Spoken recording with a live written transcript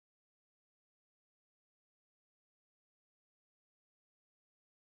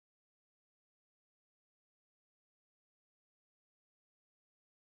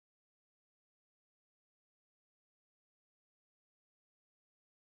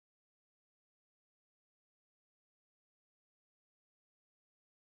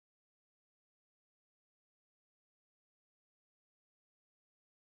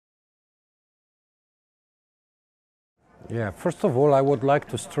Yeah, first of all, I would like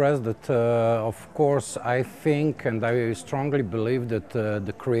to stress that, of course, I think and I strongly believe that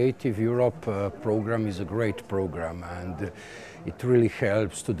the Creative Europe program is a great program, and it really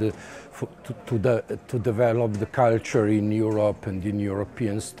helps to develop the culture in Europe and in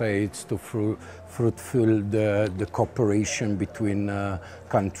European states, to fruitful the cooperation between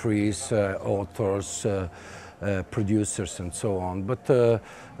countries, authors, producers and so on. But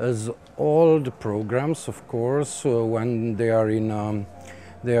as all the programs, of course, when they are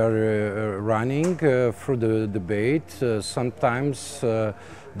running through the debate, sometimes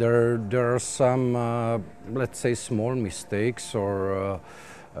there are some, let's say, small mistakes or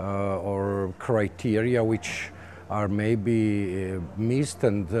criteria which are maybe missed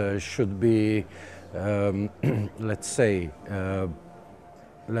and should be, let's say,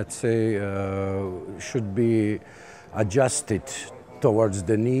 should be adjusted towards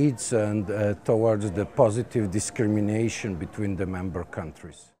the needs and towards the positive discrimination between the member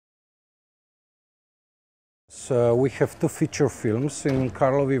countries. So we have two feature films in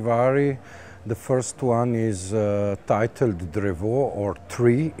Karlovy Vary. The first one is titled Drevo, or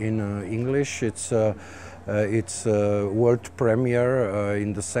Tree in English. It's a world premiere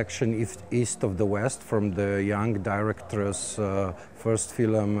in the section East of the West, from the young director's first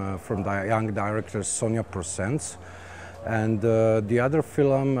film from the young director Sonja Prosence. And the other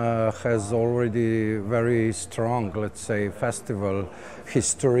film has already very strong, let's say, festival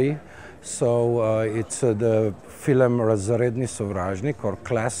history. So it's the film Razredni sovražnik, or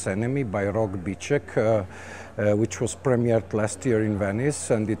Class Enemy, by Rok Bicek, which was premiered last year in Venice,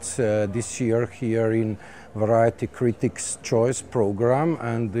 and it's this year here in Variety Critics' Choice program.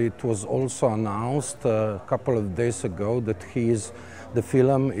 And it was also announced a couple of days ago that the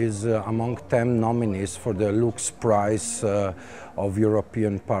film is among 10 nominees for the Lux Prize of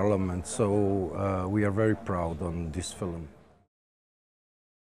European Parliament. So we are very proud on this film.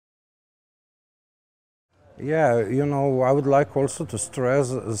 Yeah, you know, I would like also to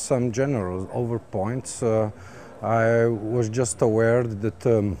stress some general overpoints. I was just aware that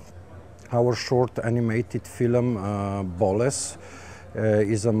our short animated film, Boles,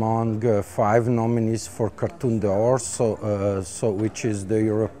 is among 5 nominees for Cartoon d'Or, which is the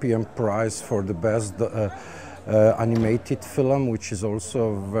European prize for the best animated film, which is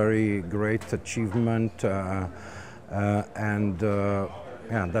also a very great achievement. Yeah,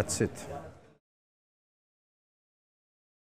 that's it.